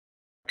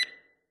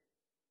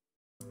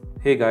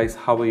Hey guys,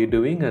 how are you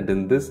doing? And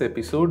in this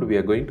episode, we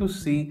are going to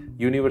see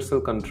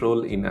universal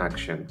control in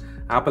action.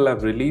 Apple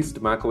have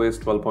released macOS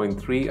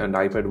 12.3 and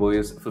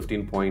iPadOS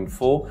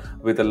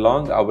 15.4 with a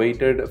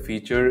long-awaited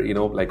feature,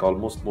 like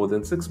almost more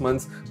than 6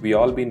 months. We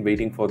all been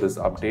waiting for this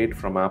update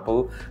from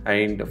Apple,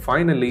 and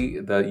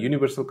finally, the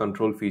universal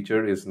control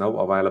feature is now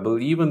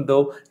available. Even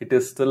though it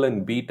is still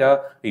in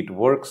beta, it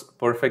works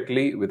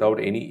perfectly without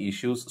any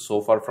issues so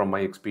far from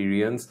my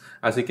experience.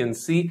 As you can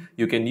see,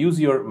 you can use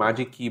your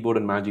Magic Keyboard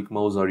and Magic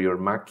Mouse or your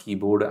Mac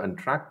keyboard and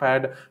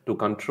trackpad to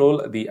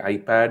control the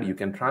iPad. You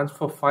can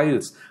transfer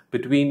files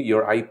between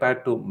your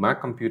iPad to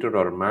Mac computer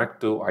or Mac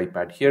to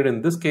iPad. Here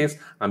in this case,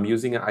 I'm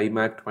using an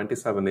iMac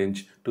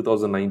 27-inch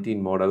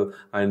 2019 model,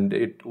 and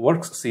it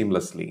works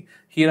seamlessly.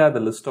 Here are the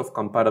list of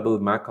compatible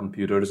Mac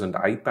computers and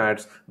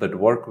iPads that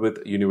work with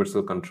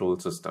universal control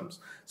systems.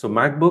 So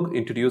MacBook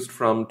introduced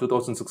from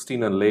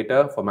 2016 and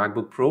later, for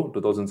MacBook Pro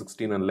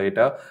 2016 and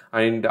later,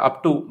 and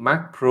up to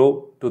Mac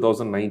Pro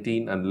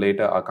 2019 and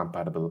later are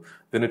compatible.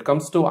 When it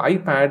comes to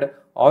iPad,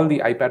 all the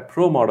iPad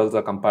Pro models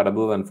are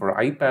compatible, and for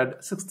iPad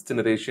 6th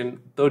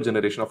generation, 3rd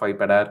generation of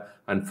iPad Air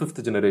and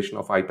 5th generation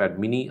of iPad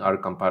mini are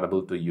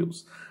compatible to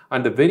use.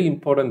 And the very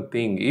important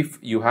thing, if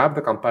you have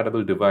the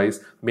compatible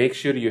device, make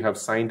sure you have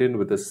signed in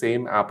with the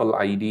same Apple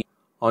ID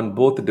on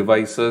both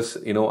devices,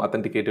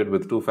 authenticated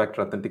with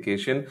two-factor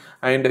authentication.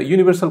 And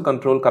universal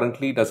control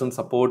currently doesn't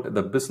support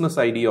the business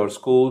ID or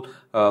school,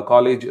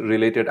 college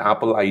related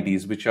Apple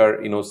IDs, which are,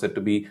 said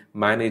to be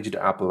managed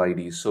Apple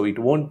IDs. So it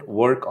won't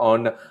work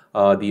on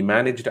the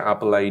managed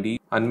Apple ID.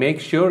 And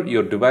make sure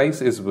your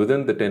device is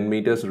within the 10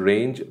 meters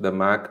range, the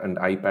Mac and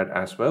iPad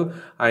as well.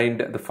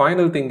 And the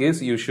final thing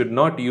is, you should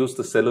not use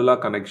the cellular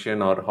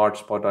connection or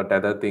hotspot or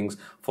tether things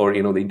for, the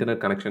internet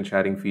connection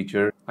sharing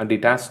feature. And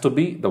it has to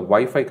be the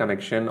Wi-Fi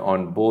connection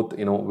on both,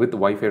 with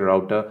Wi-Fi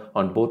router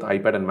on both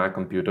iPad and Mac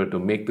computer to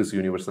make this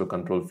universal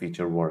control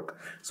feature work.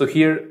 So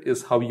here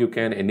is how you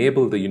can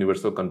enable the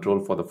universal control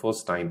for the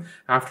first time.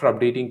 After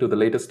updating to the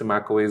latest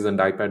macOS and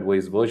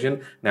iPadOS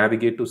version,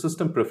 navigate to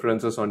System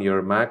Preferences on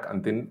your Mac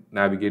and then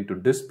navigate to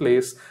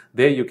Displays.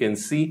 There you can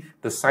see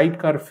the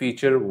sidecar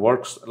feature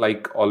works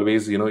like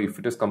always. If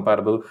it is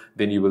compatible,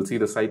 then you will see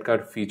the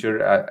sidecar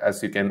feature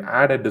as you can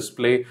add a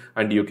display,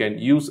 and you can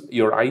use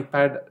your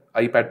iPad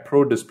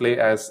Pro display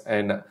as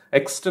an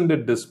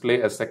extended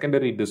display, a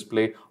secondary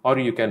display, or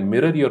you can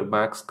mirror your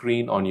Mac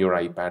screen on your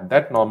iPad.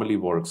 That normally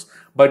works.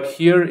 But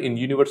here in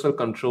universal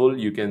control,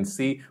 you can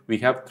see we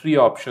have 3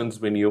 options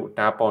when you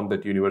tap on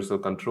that universal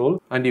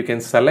control, and you can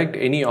select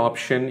any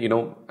option.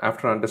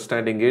 After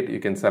understanding it, you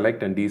can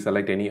select and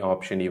deselect any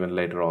option even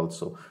later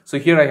also. So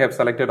here I have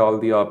selected all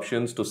the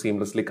options to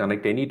seamlessly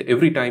connect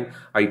every time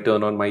I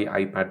turn on my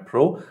iPad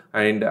Pro.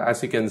 And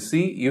as you can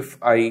see, if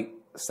I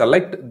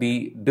select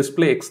the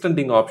display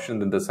extending option,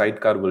 then the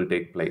sidecar will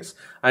take place.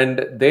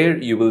 And there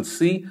you will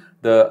see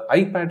the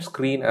iPad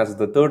screen as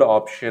the 3rd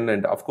option.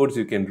 And of course,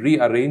 you can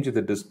rearrange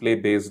the display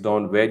based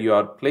on where you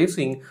are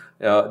placing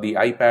the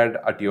iPad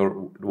at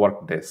your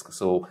work desk.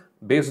 So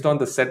based on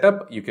the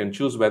setup, you can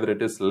choose whether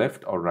it is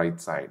left or right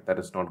side. That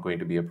is not going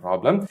to be a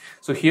problem.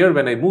 So here,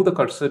 when I move the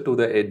cursor to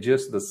the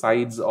edges, the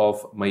sides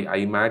of my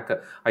iMac,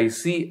 I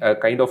see a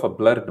kind of a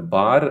blurred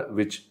bar,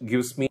 which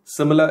gives me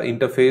similar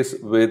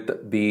interface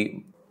with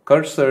the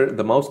cursor,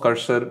 the mouse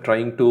cursor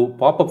trying to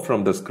pop up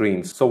from the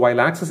screen. So while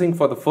accessing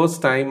for the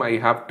first time, I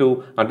have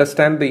to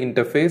understand the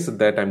interface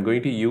that I'm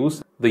going to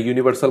use the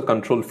universal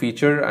control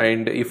feature.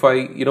 And if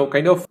I,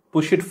 kind of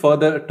push it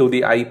further to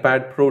the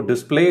iPad Pro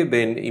display,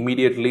 then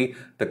immediately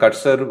the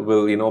cursor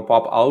will,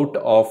 pop out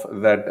of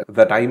that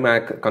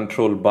iMac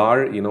control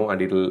bar,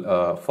 and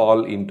it'll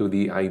fall into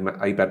the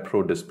iPad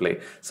Pro display.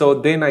 So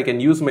then I can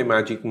use my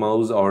Magic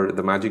Mouse or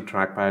the Magic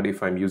Trackpad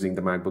if I'm using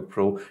the MacBook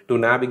Pro to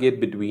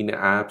navigate between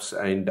apps,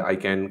 and I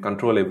can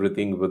control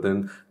everything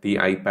within the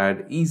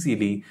iPad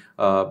easily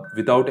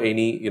without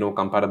any,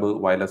 compatible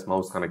wireless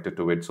mouse connected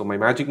to it. So my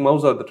Magic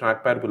Mouse or the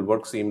trackpad will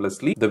work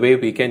seamlessly the way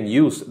we can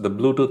use the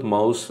Bluetooth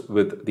mouse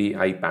with the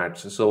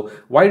iPads. So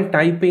while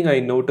typing,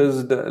 I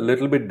noticed a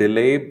little bit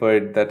delay,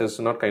 but that is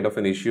not kind of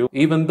an issue,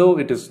 even though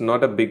it is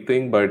not a big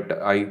thing. But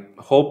I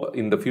hope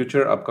in the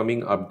future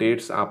upcoming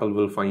updates, Apple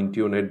will fine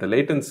tune it. The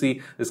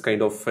latency is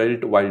kind of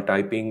felt while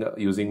typing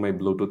using my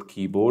Bluetooth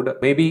keyboard.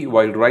 Maybe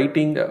while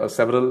writing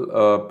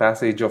several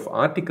passage of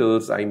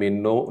articles, I may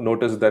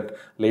notice that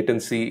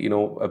latency,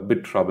 a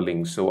bit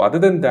troubling. So other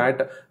than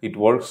that, it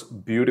works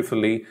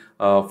beautifully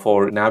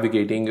for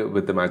navigating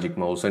with the Magic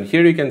Mouse. And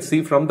here you can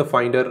see from the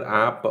Finder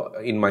app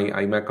in my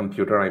iMac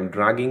computer, I'm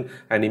dragging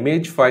an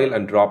image file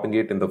and dropping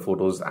it in the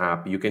Photos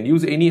app. You can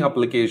use any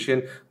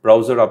application,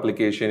 browser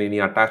application, any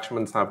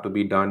attachments have to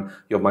be done.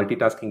 Your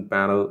multitasking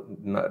panel,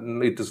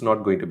 it is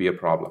not going to be a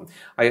problem.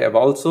 I have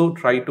also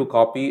tried to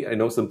copy,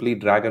 simply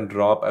drag and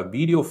drop a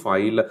video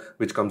file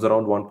which comes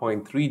around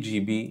 1.3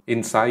 GB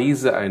in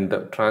size,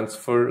 and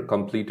transfer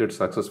completed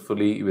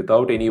successfully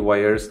without any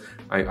wires.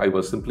 I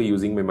was simply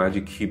using my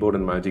Magic Keyboard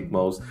and Magic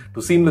Mouse to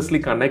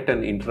seamlessly connect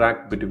and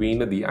interact between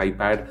the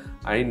iPad iPad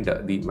and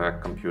the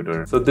Mac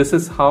computer. So this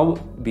is how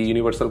the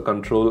universal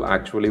control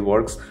actually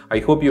works. I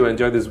hope you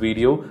enjoyed this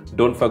video.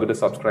 Don't forget to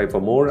subscribe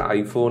for more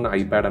iPhone,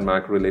 iPad and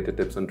Mac related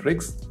tips and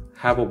tricks.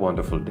 Have a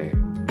wonderful day.